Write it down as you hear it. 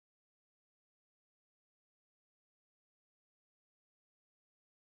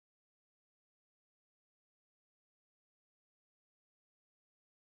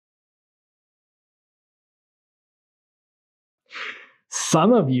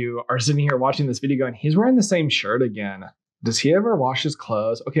Some of you are sitting here watching this video going, he's wearing the same shirt again. Does he ever wash his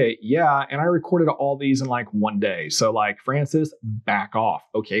clothes? Okay, yeah, and I recorded all these in like one day. So like, Francis, back off.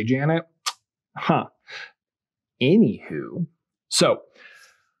 Okay, Janet? Huh. Anywho, so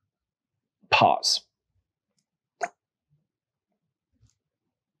pause.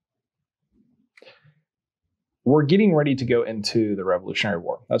 We're getting ready to go into the Revolutionary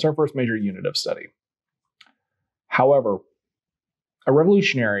War. That's our first major unit of study. However, a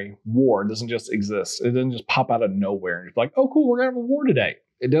Revolutionary War doesn't just exist. It doesn't just pop out of nowhere and just be like, oh, cool, we're going to have a war today.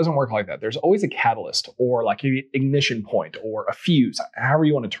 It doesn't work like that. There's always a catalyst or like an ignition point or a fuse, however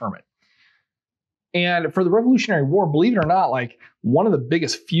you want to term it. And for the Revolutionary War, believe it or not, like one of the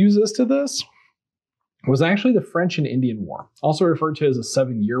biggest fuses to this was actually the French and Indian War, also referred to as a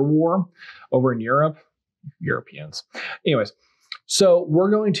 7-year war over in Europe. Europeans. Anyways, so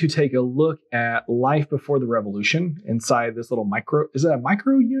we're going to take a look at life before the revolution inside this little micro. Is it a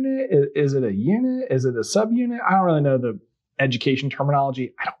micro unit? Is it a unit? Is it a subunit? I don't really know the education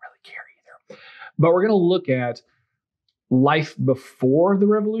terminology. I don't really care either. But we're going to look at life before the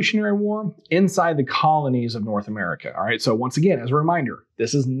Revolutionary War inside the colonies of North America. All right. So once again, as a reminder,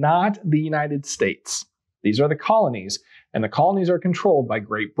 this is not the United States. These are the colonies, and the colonies are controlled by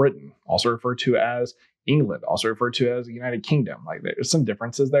Great Britain, also referred to as England, also referred to as the United Kingdom. Like there's some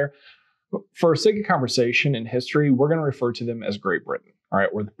differences there. For sake of conversation in history, we're going to refer to them as Great Britain, all right,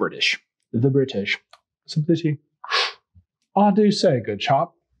 or the British. The British. Simplicity. I do say, good chap,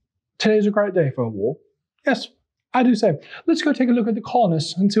 today's a great day for a war. Yes, I do say. Let's go take a look at the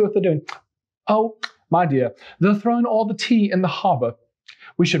colonists and see what they're doing. Oh, my dear, they're throwing all the tea in the harbor.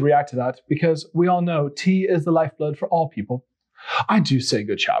 We should react to that because we all know tea is the lifeblood for all people. I do say,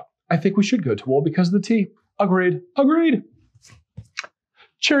 good chap, I think we should go to war because of the tea. Agreed. Agreed.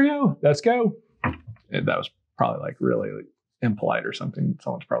 Cheerio. Let's go. And that was probably like really impolite or something.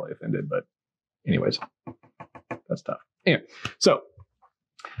 Someone's probably offended, but anyways, that's tough. Anyway, so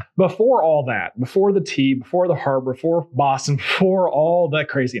before all that, before the tea, before the harbor, before Boston, before all that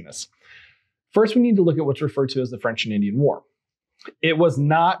craziness, first we need to look at what's referred to as the French and Indian War. It was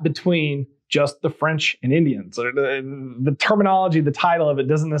not between just the French and Indians. The terminology, the title of it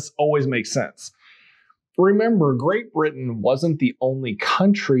doesn't always make sense. Remember, Great Britain wasn't the only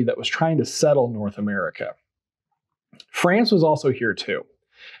country that was trying to settle North America. France was also here too,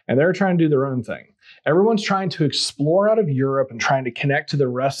 and they're trying to do their own thing. Everyone's trying to explore out of Europe and trying to connect to the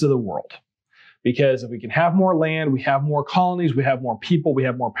rest of the world. Because if we can have more land, we have more colonies, we have more people, we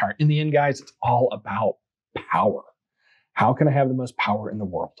have more power. In the end, guys, it's all about power. How can I have the most power in the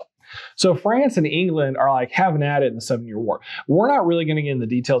world? So France and England are like having at it in the 7-year war. We're not really going to get into the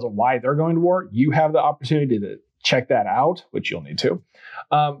details of why they're going to war. You have the opportunity to check that out, which you'll need to.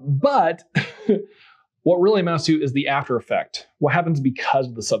 But what really amounts to is the after effect. What happens because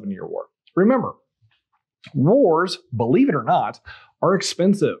of the 7-year war? Remember, wars, believe it or not, are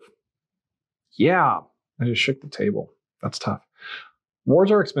expensive. Yeah, I just shook the table. That's tough.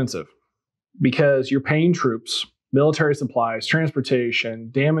 Wars are expensive because you're paying troops, military supplies, transportation,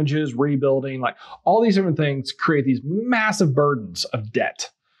 damages, rebuilding, like all these different things create these massive burdens of debt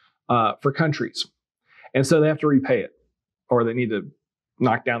for countries. And so they have to repay it or they need to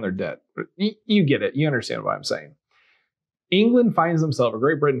knock down their debt. You get it. You understand what I'm saying. England finds themselves, or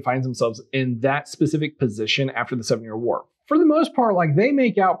Great Britain finds themselves in that specific position after the 7-year war. For the most part, like they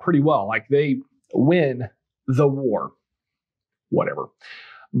make out pretty well. Like they win the war, whatever.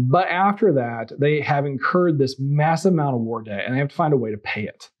 But after that, they have incurred this massive amount of war debt and they have to find a way to pay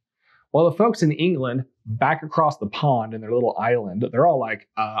it. Well, the folks in England, back across the pond in their little island, they're all like,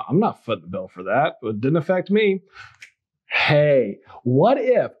 I'm not footing the bill for that. It didn't affect me. Hey,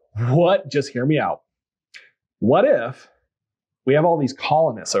 just hear me out. What if we have all these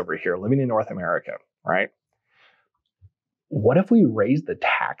colonists over here living in North America, right? What if we raised the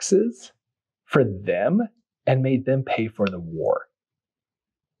taxes for them and made them pay for the war?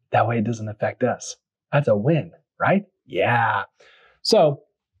 That way it doesn't affect us. That's a win, right? Yeah. So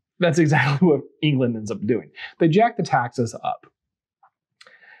that's exactly what England ends up doing. They jack the taxes up.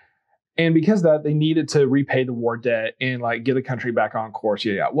 And because of that, they needed to repay the war debt and like get the country back on course.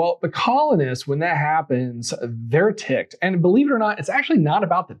 Yeah. Well, the colonists, when that happens, they're ticked. And believe it or not, it's actually not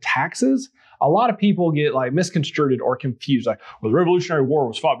about the taxes. A lot of people get like misconstrued or confused. Like, well, the Revolutionary War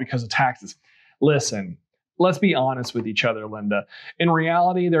was fought because of taxes. Listen, let's be honest with each other, Linda. In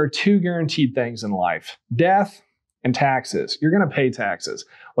reality, there are two guaranteed things in life: death and taxes. You're going to pay taxes.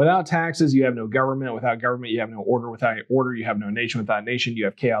 Without taxes, you have no government. Without government, you have no order. Without order, you have no nation. Without nation, you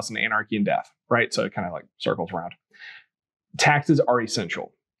have chaos and anarchy and death, right? So it kind of like circles around. Taxes are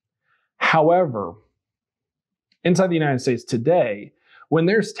essential. However, inside the United States today, when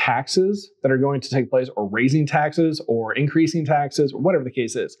there's taxes that are going to take place, or raising taxes or increasing taxes, or whatever the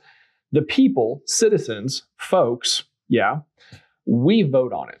case is, the people, citizens, folks, we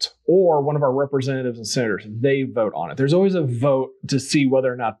vote on it. Or one of our representatives and senators, they vote on it. There's always a vote to see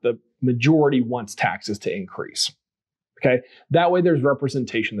whether or not the majority wants taxes to increase. Okay, that way there's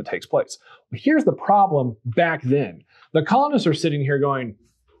representation that takes place. Here's the problem back then. The colonists are sitting here going,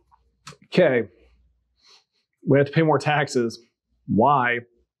 okay, we have to pay more taxes. Why?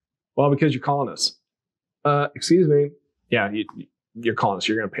 Well, because you're colonists. Excuse me. Yeah, you're colonists.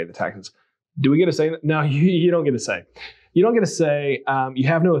 You're going to pay the taxes. Do we get a say? No, you don't get a say. You don't get a say. You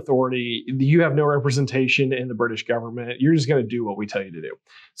have no authority. You have no representation in the British government. You're just going to do what we tell you to do.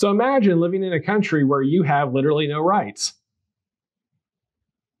 So imagine living in a country where you have literally no rights.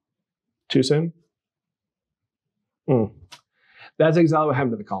 Too soon? That's exactly what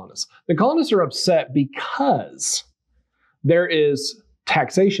happened to the colonists. The colonists are upset because there is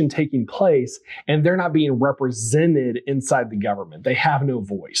taxation taking place and they're not being represented inside the government. They have no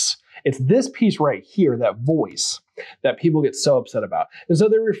voice. It's this piece right here, that voice, that people get so upset about. And so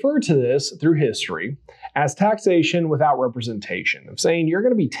they refer to this through history as taxation without representation, of saying you're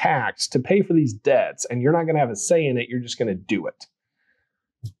going to be taxed to pay for these debts and you're not going to have a say in it. You're just going to do it.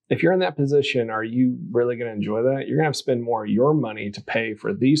 If you're in that position, are you really going to enjoy that? You're going to have to spend more of your money to pay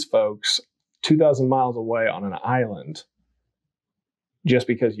for these folks 2,000 miles away on an island just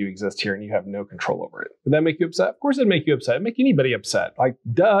because you exist here and you have no control over it. Would that make you upset? Of course it'd make you upset. It'd make anybody upset. Like,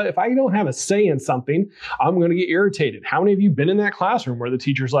 duh, if I don't have a say in something, I'm going to get irritated. How many of you been in that classroom where the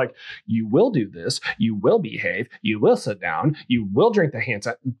teacher's like, you will do this, you will behave, you will sit down, you will drink the hand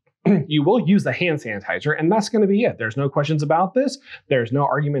sanitizer, you will use the hand sanitizer, and that's going to be it. There's no questions about this. There's no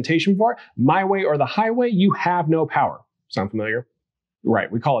argumentation for it. My way or the highway, you have no power. Sound familiar?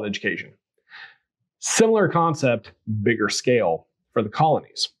 Right, we call it education. Similar concept, bigger scale for the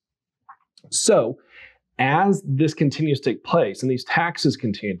colonies. So as this continues to take place and these taxes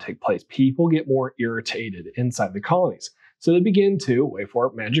continue to take place, people get more irritated inside the colonies. So they begin to, wait for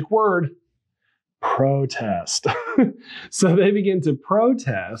it, magic word, protest. So they begin to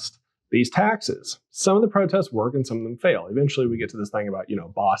protest these taxes. Some of the protests work and some of them fail. Eventually we get to this thing about,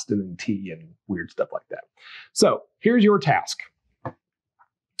 Boston and tea and weird stuff like that. So here's your task.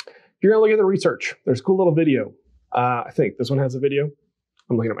 You're gonna look at the research. There's a cool little video. I think this one has a video.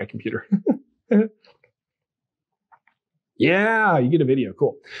 I'm looking at my computer. Yeah, you get a video.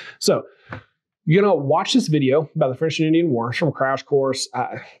 Cool. So you're going to watch this video about the French and Indian War from Crash Course.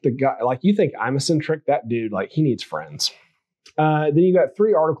 The guy, like, you think I'm eccentric, that dude, like, he needs friends. Then you got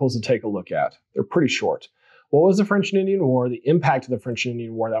 3 articles to take a look at. They're pretty short. What was the French and Indian War? The impact of the French and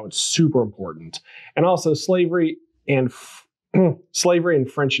Indian War. That was super important. And also slavery and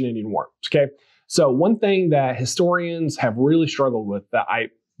French and Indian War. Okay. So one thing that historians have really struggled with,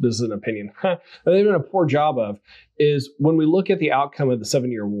 this is an opinion, that they've done a poor job of, is when we look at the outcome of the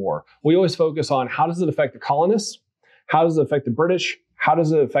 7-Year War, we always focus on how does it affect the colonists? How does it affect the British? How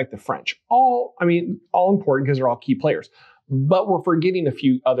does it affect the French? All important because they're all key players. But we're forgetting a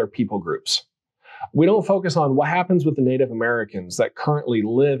few other people groups. We don't focus on what happens with the Native Americans that currently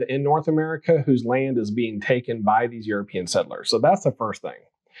live in North America whose land is being taken by these European settlers. So that's the first thing.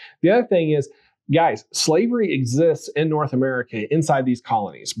 The other thing is, guys, slavery exists in North America inside these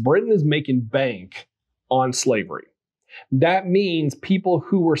colonies. Britain is making bank on slavery. That means people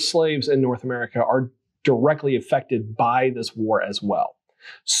who were slaves in North America are directly affected by this war as well.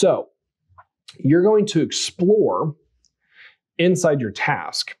 So you're going to explore inside your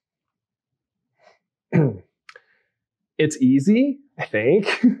task. It's easy, I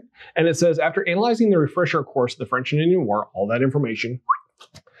think. And it says, after analyzing the refresher course of the French and Indian War, all that information,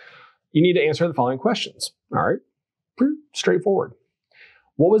 you need to answer the following questions. All right, pretty straightforward.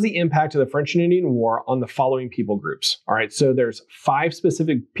 What was the impact of the French and Indian War on the following people groups? All right, so there's 5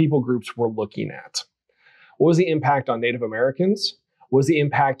 specific people groups we're looking at. What was the impact on Native Americans? What was the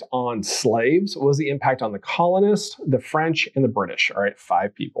impact on slaves? What was the impact on the colonists, the French, and the British? All right,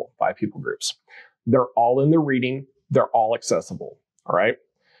 5 people groups. They're all in the reading. They're all accessible. All right.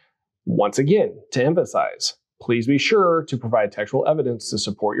 Once again, to emphasize, please be sure to provide textual evidence to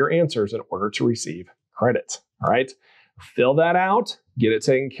support your answers in order to receive credit. All right. Fill that out. Get it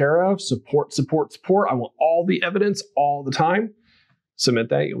taken care of. Support. I want all the evidence all the time. Submit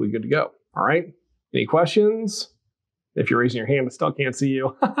that. You'll be good to go. All right. Any questions? If you're raising your hand, I still can't see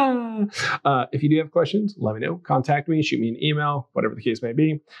you. If you do have questions, let me know. Contact me. Shoot me an email, whatever the case may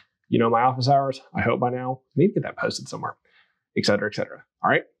be. You know my office hours, I hope by now. I need to get that posted somewhere, et cetera, et cetera. All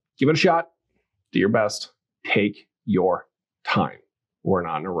right, give it a shot. Do your best. Take your time. We're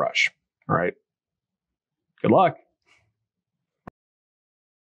not in a rush. All right. Good luck.